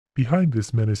Behind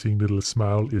this menacing little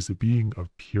smile is a being of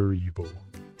pure evil.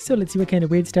 So let's see what kind of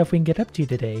weird stuff we can get up to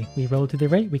today. We roll to the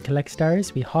right, we collect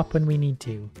stars, we hop when we need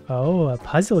to. Oh, a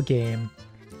puzzle game.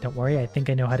 Don't worry, I think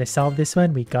I know how to solve this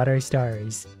one. We got our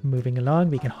stars. Moving along,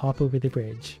 we can hop over the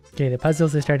bridge. Okay, the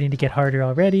puzzles are starting to get harder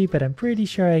already, but I'm pretty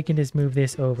sure I can just move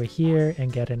this over here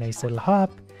and get a nice little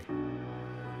hop.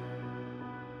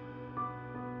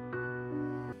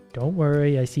 Don't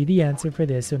worry, I see the answer for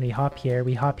this. When we hop here,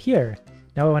 we hop here.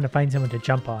 Now I want to find someone to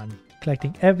jump on.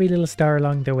 Collecting every little star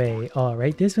along the way.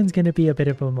 Alright, this one's going to be a bit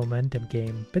of a momentum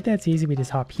game, but that's easy. We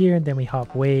just hop here and then we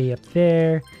hop way up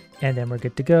there. And then we're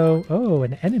good to go. Oh,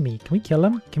 an enemy. Can we kill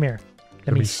him? Come here.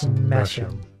 Let me smash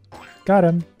him. Got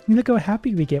him. Look how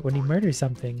happy we get when we murder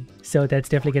something. So that's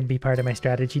definitely going to be part of my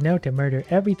strategy now, to murder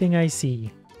everything I see.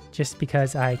 Just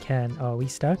because I can. Oh, we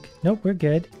stuck? Nope, we're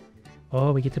good.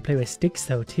 Oh, we get to play with sticks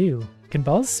though too. Can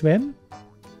balls swim?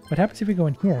 What happens if we go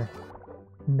in here?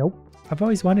 Nope. I've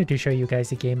always wanted to show you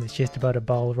guys a game that's just about a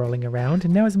ball rolling around,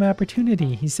 and now is my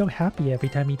opportunity. He's so happy every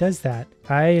time he does that.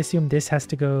 I assume this has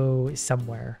to go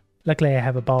somewhere. Luckily I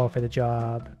have a ball for the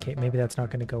job. Okay, maybe that's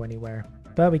not going to go anywhere.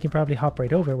 But we can probably hop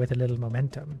right over it with a little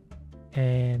momentum.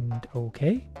 And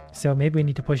okay. So maybe we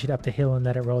need to push it up the hill and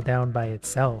let it roll down by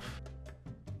itself.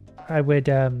 I would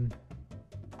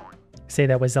say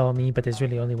that was all me, but there's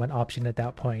really only one option at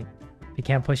that point. If you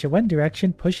can't push it one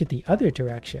direction, push it the other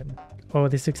direction. Oh,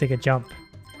 this looks like a jump.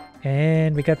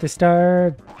 And we got the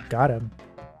star. Got him.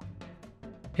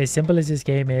 As simple as this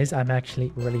game is, I'm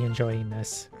actually really enjoying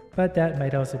this. But that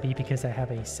might also be because I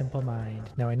have a simple mind.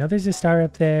 Now I know there's a star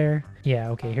up there. Yeah,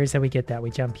 okay, here's how we get that.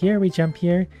 We jump here,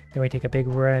 then we take a big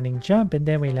running jump, and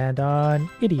then we land on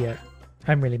idiot.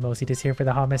 I'm really mostly just here for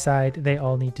the homicide. They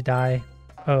all need to die.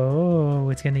 Oh,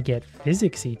 it's gonna get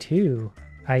physicsy too.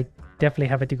 I definitely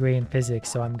have a degree in physics,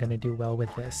 so I'm gonna do well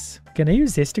with this. Can I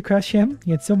use this to crush him?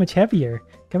 It's so much heavier.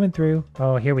 Coming through.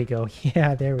 Oh, here we go.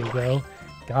 Yeah, there we go.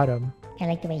 Got him. I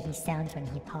like the way he sounds when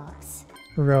he pops.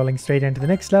 Rolling straight into the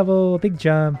next level. Big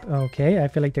jump. Okay, I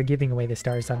feel like they're giving away the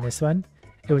stars on this one.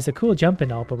 It was a cool jump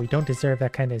and all, but we don't deserve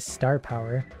that kind of star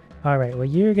power. Alright, well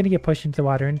you're gonna get pushed into the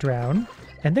water and drown.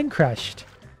 And then crushed.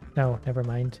 No, never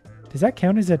mind. Does that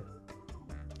count as a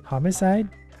homicide?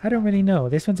 I don't really know.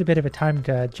 This one's a bit of a timed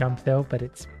jump though, but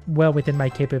it's well within my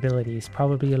capabilities,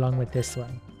 probably along with this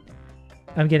one.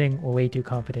 I'm getting way too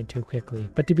confident too quickly,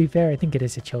 but to be fair, I think it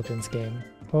is a children's game.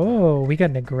 Oh, we got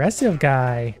an aggressive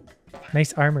guy.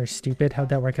 Nice armor, stupid. How'd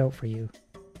that work out for you?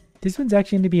 This one's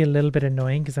actually going to be a little bit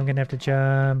annoying because I'm going to have to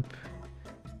jump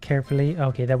carefully.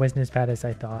 Okay, that wasn't as bad as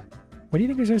I thought. What do you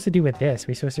think we're supposed to do with this?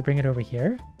 We're supposed to bring it over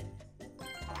here?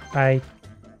 I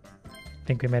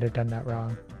think we might have done that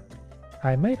wrong.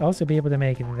 I might also be able to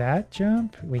make that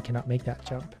jump. We cannot make that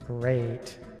jump.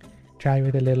 Great. Try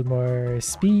with a little more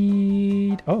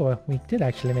speed. Oh, we did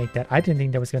actually make that. I didn't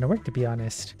think that was going to work, to be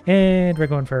honest. And we're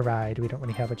going for a ride. We don't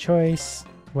really have a choice.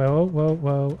 Whoa, whoa,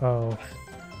 whoa. Oh.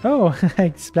 Oh,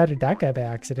 I splattered that guy by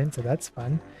accident, so that's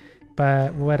fun.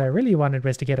 But what I really wanted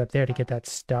was to get up there to get that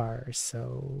star.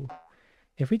 So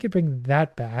if we could bring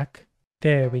that back.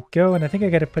 There we go. And I think I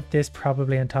got to put this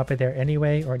probably on top of there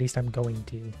anyway, or at least I'm going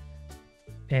to.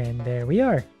 And there we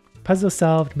are. Puzzle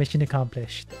solved, mission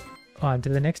accomplished. On to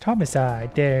the next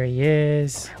homicide. There he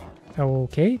is.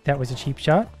 Okay, that was a cheap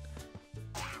shot.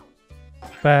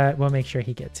 But we'll make sure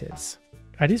he gets his.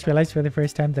 I just realized for the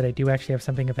first time that I do actually have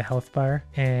something of a health bar.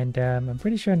 And I'm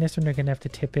pretty sure on this one we're going to have to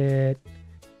tip it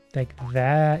like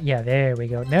that. Yeah, there we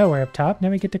go. Now we're up top. Now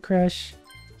we get to crush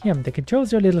him. The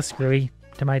controls are a little screwy.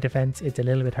 To my defense, it's a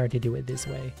little bit hard to do it this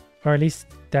way. Or at least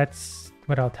that's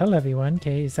what I'll tell everyone.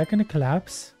 Okay, is that going to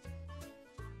collapse?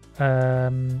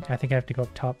 I think I have to go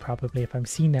up top probably if I'm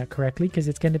seeing that correctly because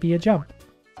it's going to be a jump.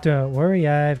 Don't worry,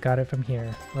 I've got it from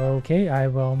here. Okay, I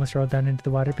will almost roll down into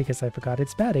the water because I forgot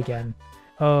it's bad again.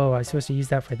 Oh, I was supposed to use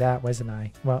that for that, wasn't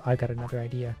I? Well, I got another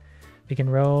idea. We can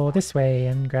roll this way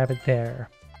and grab it there.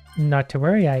 Not to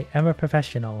worry, I am a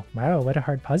professional. Wow, what a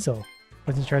hard puzzle.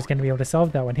 Wasn't sure I was going to be able to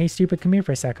solve that one. Hey, stupid, come here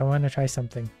for a sec. I want to try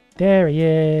something. There he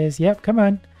is. Yep, come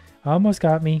on. Almost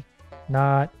got me.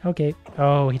 Not. Okay.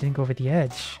 Oh, he didn't go over the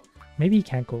edge. Maybe he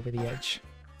can't go over the edge.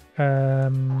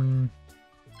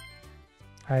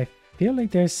 I feel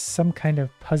like there's some kind of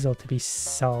puzzle to be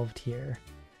solved here.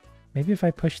 Maybe if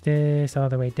I push this all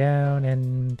the way down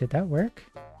and... Did that work?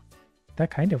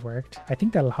 That kind of worked. I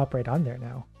think that'll hop right on there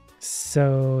now.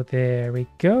 So there we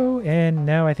go. And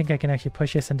now I think I can actually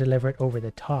push this and deliver it over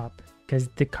the top. Because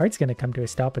the cart's going to come to a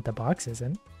stop, but the box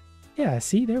isn't. Yeah,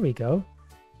 see? There we go.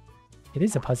 It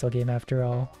is a puzzle game after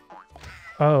all.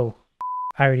 Oh.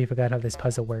 I already forgot how this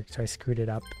puzzle worked, so I screwed it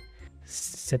up.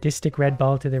 Sadistic red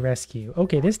ball to the rescue.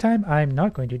 Okay, this time I'm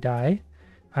not going to die.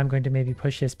 I'm going to maybe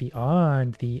push this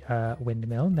beyond the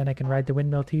windmill, and then I can ride the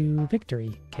windmill to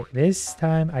victory. Okay, this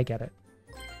time I get it.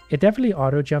 It definitely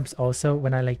auto jumps also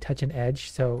when I like touch an edge,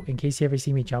 so in case you ever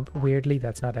see me jump weirdly,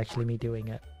 that's not actually me doing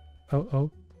it. Oh,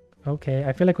 okay.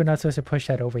 I feel like we're not supposed to push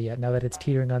that over yet now that it's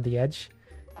teetering on the edge.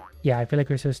 Yeah, I feel like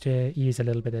we're supposed to use a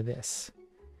little bit of this.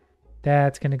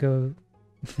 That's gonna go...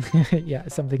 yeah,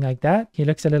 something like that. He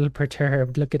looks a little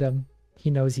perturbed. Look at him. He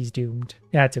knows he's doomed.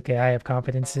 Yeah, it's okay. I have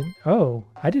confidence in... Oh,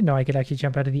 I didn't know I could actually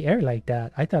jump out of the air like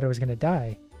that. I thought I was gonna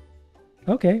die.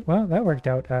 Okay, well, that worked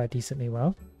out decently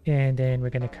well. And then we're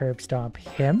gonna curb stomp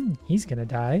him. He's gonna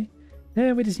die.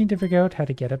 Then we just need to figure out how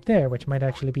to get up there, which might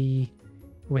actually be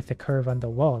with the curve on the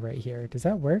wall right here. Does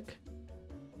that work?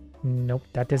 Nope,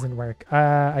 that doesn't work.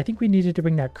 I think we needed to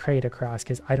bring that crate across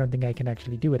because I don't think I can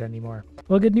actually do it anymore.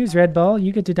 Well, good news, Red Ball.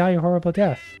 You get to die a horrible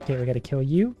death. Okay, we got to kill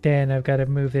you. Then I've got to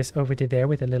move this over to there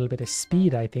with a little bit of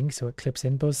speed, I think, so it clips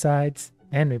in both sides.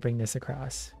 And we bring this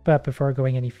across. But before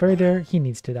going any further, he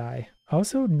needs to die.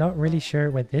 Also, not really sure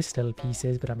what this little piece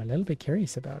is, but I'm a little bit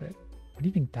curious about it. What do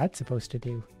you think that's supposed to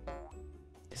do?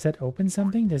 Does that open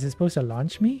something? Is it supposed to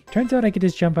launch me? Turns out I could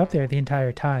just jump up there the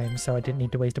entire time, so I didn't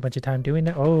need to waste a bunch of time doing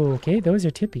that. Oh, okay, those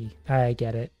are tippy. I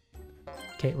get it.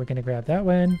 Okay, we're gonna grab that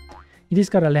one. You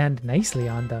just gotta land nicely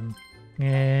on them.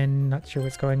 And not sure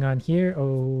what's going on here.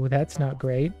 Oh, that's not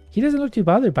great. He doesn't look too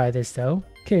bothered by this, though.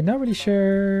 Okay, not really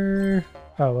sure.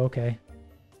 Oh, okay.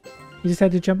 You just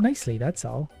had to jump nicely, that's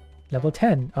all. Level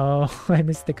 10. Oh, I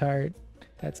missed the card.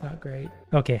 That's not great.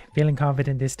 Okay, feeling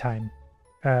confident this time.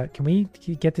 Can we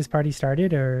get this party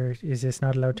started, or is this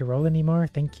not allowed to roll anymore?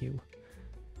 Thank you.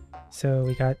 So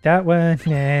we got that one,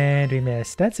 and we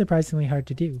missed. That's surprisingly hard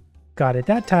to do. Got it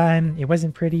that time. It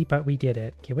wasn't pretty, but we did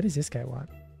it. Okay, what does this guy want?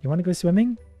 You want to go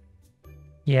swimming?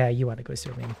 Yeah, you want to go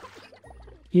swimming.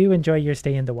 You enjoy your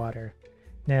stay in the water.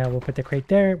 Now we'll put the crate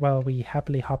there while we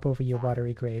happily hop over your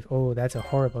watery grave. Oh, that's a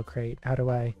horrible crate. How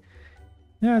do I...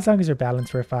 No, as long as we're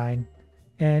balanced, we're fine.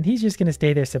 And he's just going to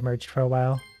stay there submerged for a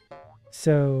while.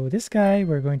 So this guy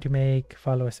we're going to make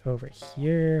follow us over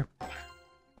here.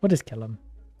 We'll just kill him.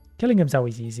 Killing him's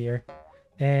always easier.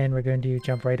 And we're going to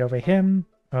jump right over him.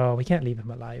 Oh, we can't leave him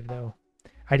alive though.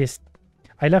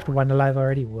 I left one alive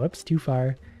already. Whoops, too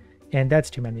far. And that's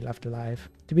too many left alive.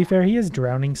 To be fair, he is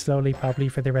drowning slowly probably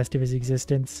for the rest of his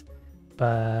existence.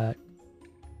 But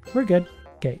we're good.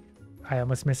 Okay, I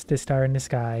almost missed the star in the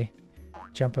sky.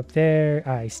 Jump up there.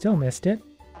 I still missed it.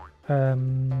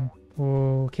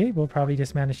 Okay, we'll probably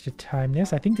just manage to time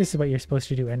this. I think this is what you're supposed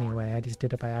to do anyway. I just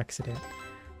did it by accident.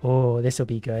 Oh, this will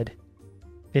be good.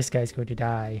 This guy's going to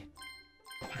die.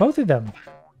 Both of them.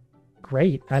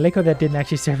 Great. I like how that didn't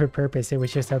actually serve a purpose. It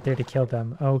was just out there to kill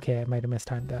them. Okay, I might have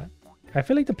mistimed that. I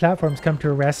feel like the platform's come to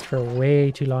a rest for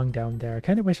way too long down there. I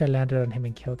kind of wish I landed on him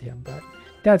and killed him, but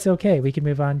that's okay. We can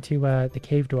move on to the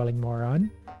cave-dwelling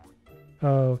moron.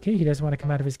 Okay, he doesn't want to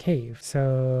come out of his cave.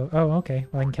 So, oh, okay.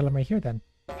 Well, I can kill him right here then.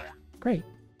 Great.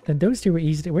 Then those two were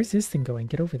easy to... Where's this thing going?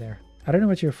 Get over there. I don't know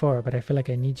what you're for, but I feel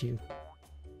like I need you.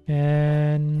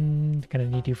 And... gonna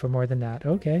need you for more than that.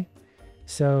 Okay.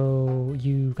 So,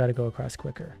 you gotta go across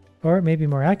quicker. Or maybe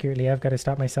more accurately, I've got to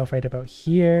stop myself right about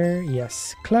here.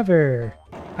 Yes. Clever!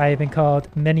 I have been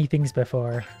called many things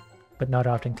before, but not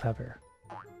often clever.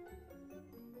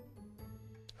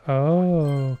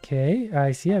 Okay.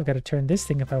 I see. I've got to turn this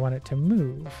thing if I want it to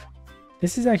move.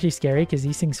 This is actually scary because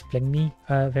these things fling me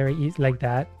very easy like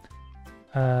that.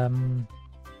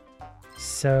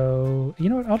 So, you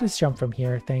know what? I'll just jump from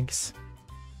here. Thanks.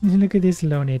 Look at this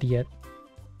lone idiot.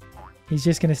 He's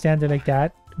just going to stand there like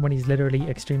that when he's literally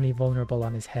extremely vulnerable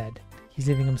on his head. He's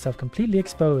leaving himself completely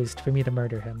exposed for me to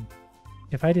murder him.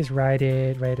 If I just ride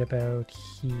it right about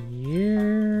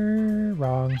here...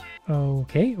 Wrong.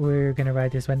 Okay, we're going to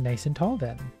ride this one nice and tall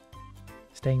then.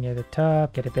 Staying near the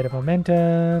top, get a bit of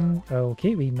momentum.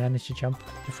 Okay, we managed to jump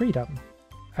to freedom.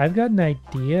 I've got an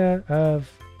idea of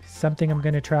something I'm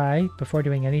going to try. Before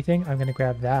doing anything, I'm going to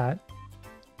grab that.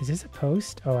 Is this a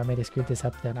post? Oh, I might have screwed this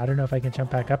up then. I don't know if I can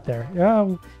jump back up there.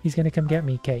 Oh, he's going to come get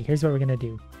me. Okay, here's what we're going to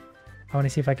do. I want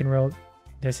to see if I can roll.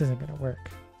 This isn't going to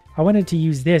work. I wanted to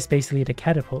use this basically to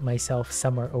catapult myself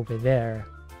somewhere over there.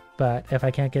 But if I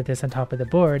can't get this on top of the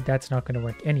board, that's not going to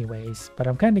work anyways. But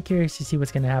I'm kind of curious to see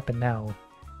what's going to happen now.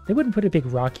 They wouldn't put a big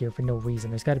rock here for no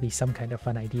reason. There's got to be some kind of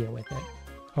fun idea with it.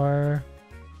 Or...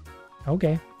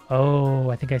 okay. Oh,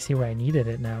 I think I see where I needed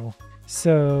it now.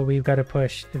 So we've got to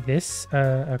push this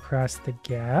across the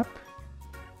gap.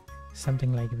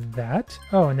 Something like that.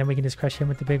 Oh, and then we can just crush him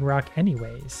with the big rock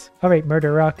anyways. All right,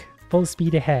 Murder Rock. Full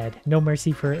speed ahead. No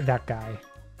mercy for that guy.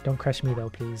 Don't crush me though,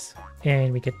 please.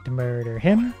 And we get to murder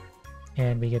him.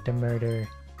 And we get to murder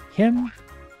him.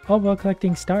 All while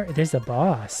collecting star. There's a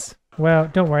boss. Well,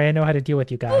 don't worry. I know how to deal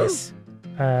with you guys.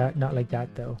 Not like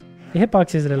that though. The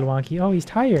hitbox is a little wonky. Oh, he's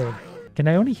tired. Can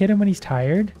I only hit him when he's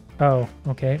tired? Oh,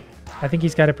 okay. I think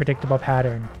he's got a predictable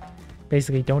pattern.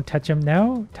 Basically, don't touch him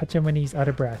now. Touch him when he's out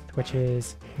of breath, which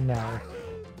is now.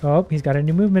 Oh, he's got a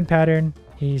new movement pattern.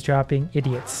 He's dropping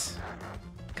idiots.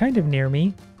 Kind of near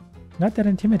me. Not that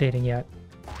intimidating yet.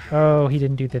 Oh, he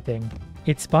didn't do the thing.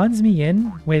 It spawns me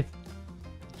in with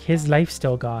his life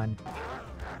still gone.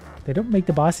 They don't make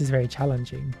the bosses very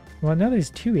challenging. Well, now there's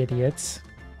 2 idiots.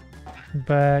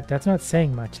 But that's not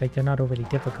saying much. Like, they're not overly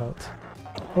difficult.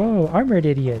 Oh, armored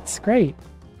idiots. Great.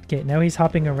 Okay, now he's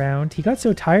hopping around. He got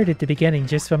so tired at the beginning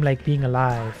just from, like, being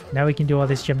alive. Now he can do all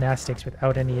this gymnastics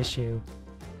without any issue.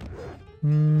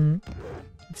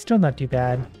 It's still not too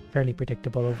bad. Fairly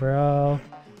predictable overall.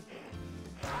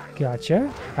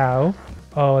 Gotcha. Ow.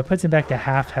 Oh, it puts him back to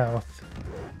half health.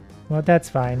 Well, that's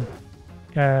fine.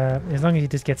 As long as he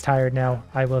just gets tired now,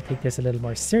 I will take this a little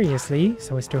more seriously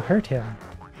so as to hurt him.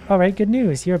 Alright, good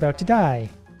news. You're about to die.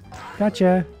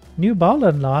 Gotcha. New ball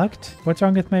unlocked. What's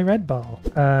wrong with my red ball?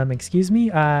 Excuse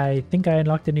me? I think I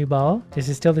unlocked a new ball. This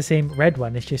is still the same red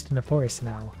one. It's just in the forest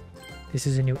now. This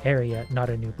is a new area, not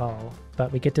a new ball.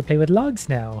 But we get to play with logs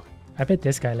now. I bet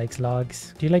this guy likes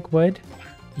logs. Do you like wood?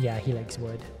 Yeah, he likes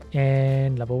wood.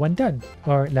 And level 1 done.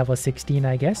 Or level 16,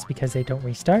 I guess, because they don't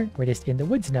restart. We're just in the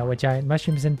woods now with giant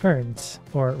mushrooms and ferns.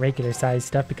 Or regular sized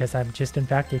stuff because I'm just in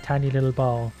fact a tiny little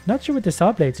ball. Not sure what the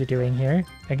saw blades are doing here.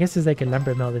 I guess it's like a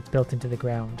lumber mill that's built into the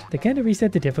ground. They kind of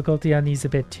reset the difficulty on these a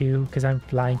bit too, because I'm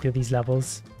flying through these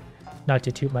levels. Not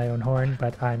to toot my own horn,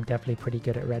 but I'm definitely pretty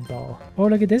good at red ball. Oh,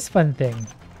 look at this fun thing.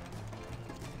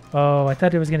 Oh, I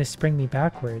thought it was going to spring me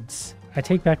backwards. I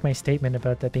take back my statement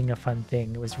about that being a fun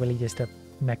thing. It was really just a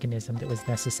mechanism that was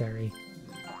necessary.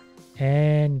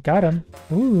 And got him.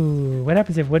 Ooh, what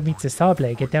happens if wood meets a saw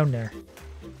blade? Get down there.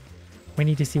 We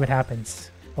need to see what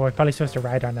happens. Oh, I'm probably supposed to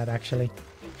ride on that actually.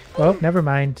 Oh, never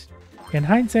mind. In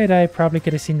hindsight, I probably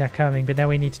could have seen that coming, but now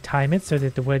we need to time it so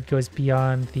that the wood goes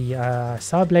beyond the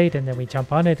saw blade and then we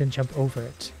jump on it and jump over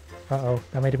it. Uh-oh,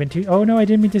 that might have been too... Oh no, I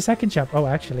didn't mean to second jump. Oh,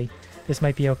 actually, this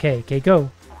might be okay. Okay, go.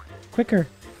 Quicker.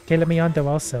 Okay, let me on though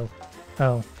also.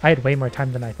 Oh, I had way more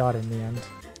time than I thought in the end.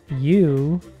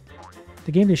 You...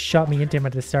 The game just shot me into him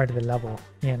at the start of the level.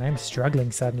 Man, I'm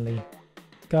struggling suddenly.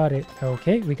 Got it.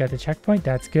 Okay, we got the checkpoint.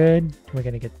 That's good. We're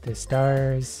gonna get the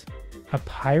stars. A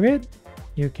pirate?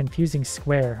 You're confusing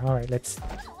square. Alright, let's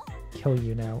kill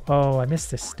you now. Oh, I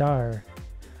missed the star.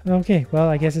 Okay, well,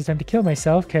 I guess it's time to kill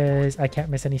myself because I can't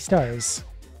miss any stars.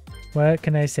 What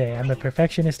can I say? I'm a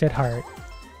perfectionist at heart.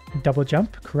 Double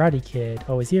jump? Karate Kid.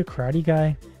 Oh, is he a karate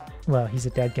guy? Well, he's a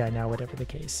dead guy now, whatever the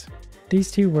case.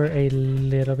 These two were a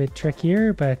little bit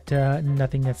trickier, but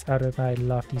nothing that's out of my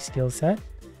lofty skill set.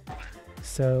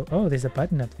 So, oh, there's a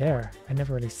button up there. I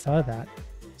never really saw that.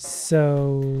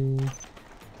 So...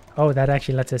 Oh, that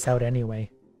actually lets us out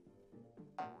anyway.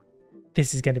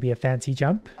 This is going to be a fancy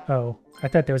jump. Oh, I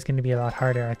thought that was going to be a lot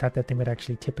harder. I thought that thing would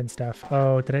actually tip and stuff.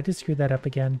 Oh, did I just screw that up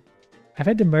again? I've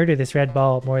had to murder this red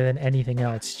ball more than anything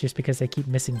else, just because I keep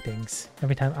missing things.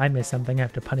 Every time I miss something, I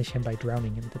have to punish him by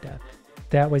drowning him to death.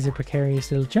 That was a precarious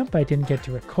little jump I didn't get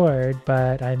to record,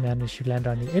 but I managed to land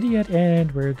on the idiot and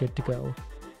we're good to go.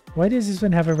 Why does this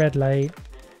one have a red light?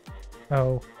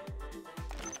 Oh.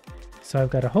 So I've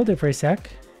got to hold it for a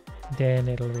sec. Then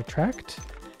it'll retract.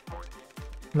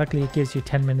 Luckily it gives you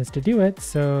 10 minutes to do it,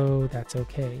 so that's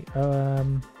okay.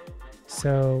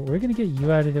 So we're gonna get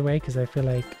you out of the way because I feel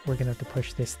like we're gonna have to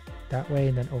push this that way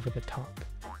and then over the top.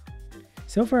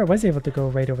 So far I was able to go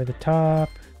right over the top.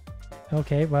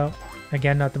 Okay, well,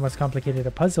 again, not the most complicated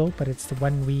a puzzle, but it's the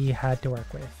one we had to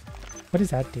work with. What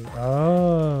does that do?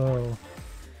 Oh,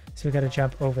 so we gotta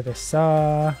jump over the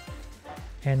saw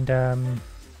and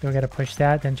we gotta push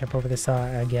that, then jump over the saw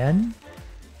again.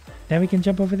 Then we can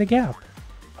jump over the gap,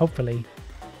 hopefully.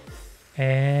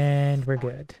 And we're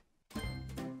good.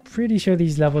 Pretty sure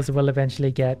these levels will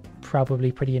eventually get probably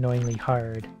pretty annoyingly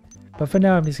hard. But for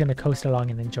now, I'm just gonna coast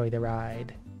along and enjoy the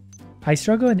ride. I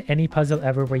struggle in any puzzle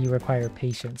ever where you require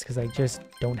patience because I just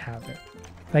don't have it.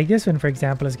 Like this one, for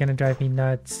example, is gonna drive me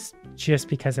nuts just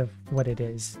because of what it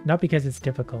is. Not because it's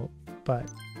difficult,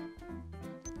 but...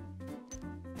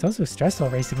 It's also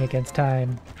stressful racing against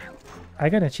time. I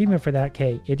got an achievement for that.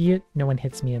 Okay, idiot, no one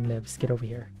hits me and lives. Get over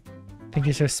here. I think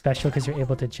you're so special because you're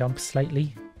able to jump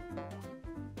slightly.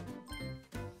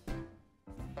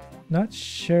 Not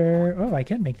sure. Oh, I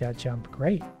can make that jump.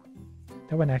 Great.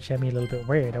 That one actually had me a little bit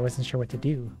worried. I wasn't sure what to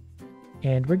do.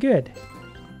 And we're good.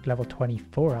 Level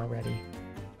 24 already.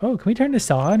 Oh, can we turn the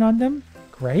saw on them?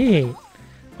 Great.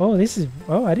 Oh, this is...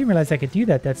 Oh, I didn't realize I could do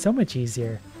that. That's so much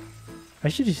easier. I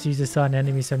should just use the saw on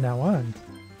enemies from now on.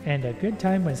 And a good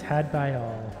time was had by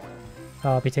all.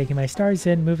 I'll be taking my stars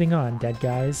in, moving on, dead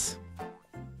guys.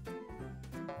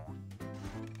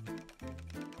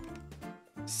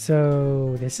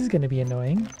 So, this is going to be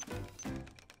annoying.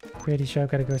 Pretty sure I've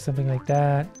got to go something like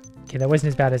that. Okay, that wasn't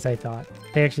as bad as I thought.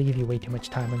 They actually give you way too much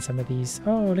time on some of these.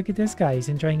 Oh, look at this guy. He's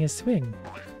enjoying his swing.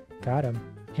 Got him.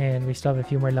 And we still have a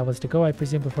few more levels to go, I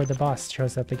presume, before the boss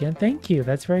shows up again. Thank you.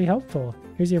 That's very helpful.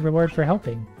 Here's your reward for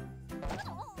helping.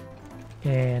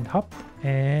 And hop.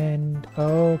 And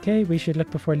okay, we should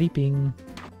look before leaping.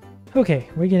 Okay,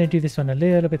 we're going to do this one a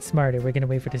little bit smarter. We're going to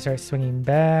wait for it to start swinging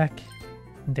back.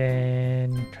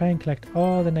 Then try and collect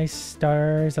all the nice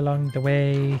stars along the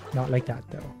way. Not like that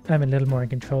though. I'm a little more in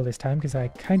control this time because I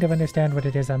kind of understand what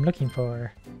it is I'm looking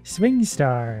for. Swing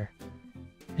star.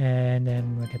 And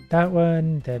then we'll get that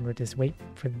one. Then we'll just wait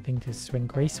for the thing to swing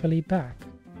gracefully back.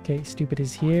 Okay, stupid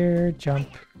is here. Jump.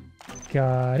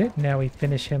 Got it. Now we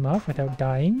finish him off without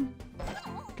dying.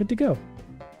 Good to go.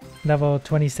 Level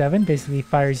 27 basically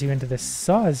fires you into the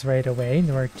saws right away. And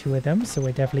there are 2 of them, so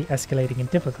we're definitely escalating in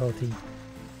difficulty.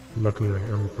 Luckily, I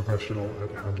am a professional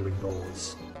at handling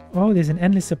dolls. Oh, there's an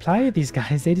endless supply of these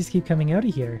guys. They just keep coming out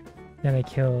of here. Then I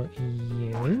kill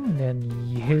you, and then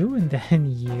you, and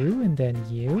then you, and then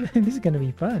you. This is going to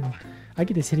be fun. I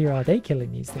could just sit here all day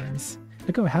killing these things.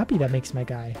 Look how happy that makes my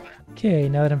guy. Okay,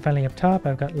 now that I'm finally up top,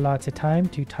 I've got lots of time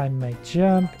to time my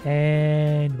jump,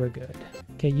 and we're good.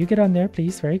 Okay, you get on there,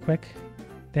 please, very quick.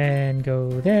 Then go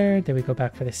there. Then we go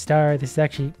back for the star. This is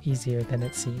actually easier than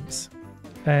it seems.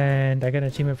 And I got an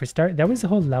achievement for start. That was the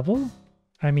whole level?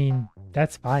 I mean,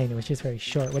 that's fine. It was just very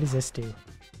short. What does this do?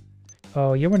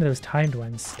 Oh, you're one of those timed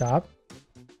ones. Stop.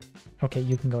 Okay,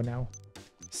 you can go now.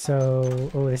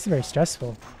 So, oh, this is very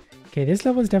stressful. Okay, this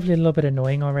level is definitely a little bit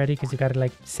annoying already because you got to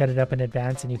like set it up in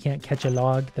advance and you can't catch a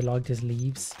log. The log just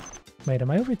leaves. Wait,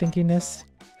 am I overthinking this?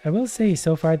 I will say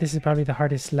so far this is probably the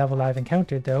hardest level I've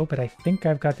encountered though, but I think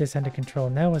I've got this under control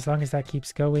now. As long as that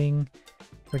keeps going,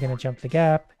 we're going to jump the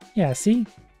gap. Yeah, see?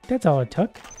 That's all it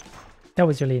took. That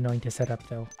was really annoying to set up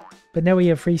though. But now we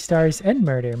have free stars and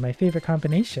murder, my favorite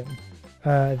combination.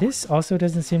 This also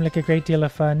doesn't seem like a great deal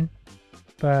of fun,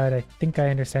 but I think I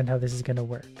understand how this is going to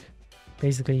work.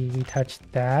 Basically, we touch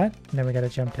that, and then we got to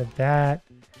jump to that,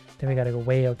 then we got to go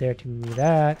way out there to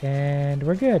that, and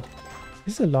we're good.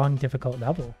 This is a long, difficult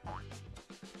level.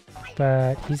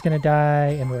 But he's going to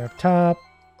die, and we're up top.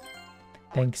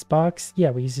 Thanks, box. Yeah,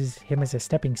 we use him as a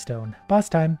stepping stone. Boss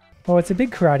time. Oh, it's a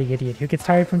big karate idiot who gets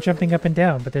tired from jumping up and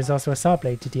down, but there's also a saw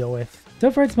blade to deal with.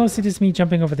 So far, it's mostly just me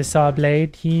jumping over the saw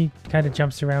blade. He kind of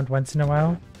jumps around once in a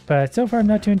while. But so far, I'm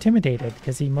not too intimidated,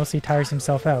 because he mostly tires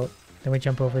himself out. Then we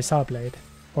jump over a saw blade.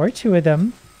 Or 2 of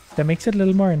them. That makes it a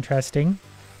little more interesting.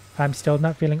 I'm still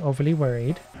not feeling overly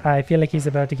worried. I feel like he's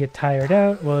about to get tired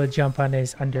out. We'll jump on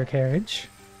his undercarriage.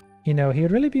 You know, he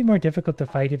would really be more difficult to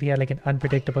fight if he had like an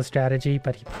unpredictable strategy,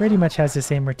 but he pretty much has the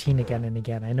same routine again and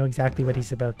again. I know exactly what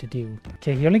he's about to do.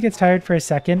 Okay, he only gets tired for a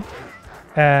second,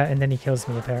 and then he kills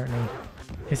me apparently.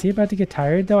 Is he about to get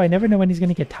tired though? I never know when he's going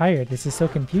to get tired. This is so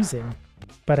confusing.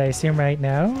 But I assume right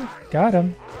now, got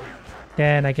him.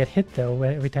 Then I get hit though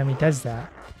every time he does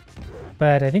that.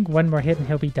 But I think one more hit and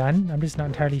he'll be done. I'm just not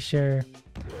entirely sure.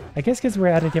 I guess because we're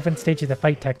at a different stage of the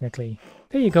fight technically.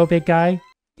 There you go, big guy.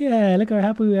 Yeah, look how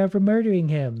happy we are for murdering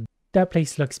him. That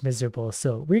place looks miserable,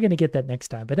 so we're going to get that next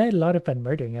time. But I had a lot of fun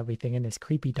murdering everything in this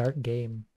creepy dark game.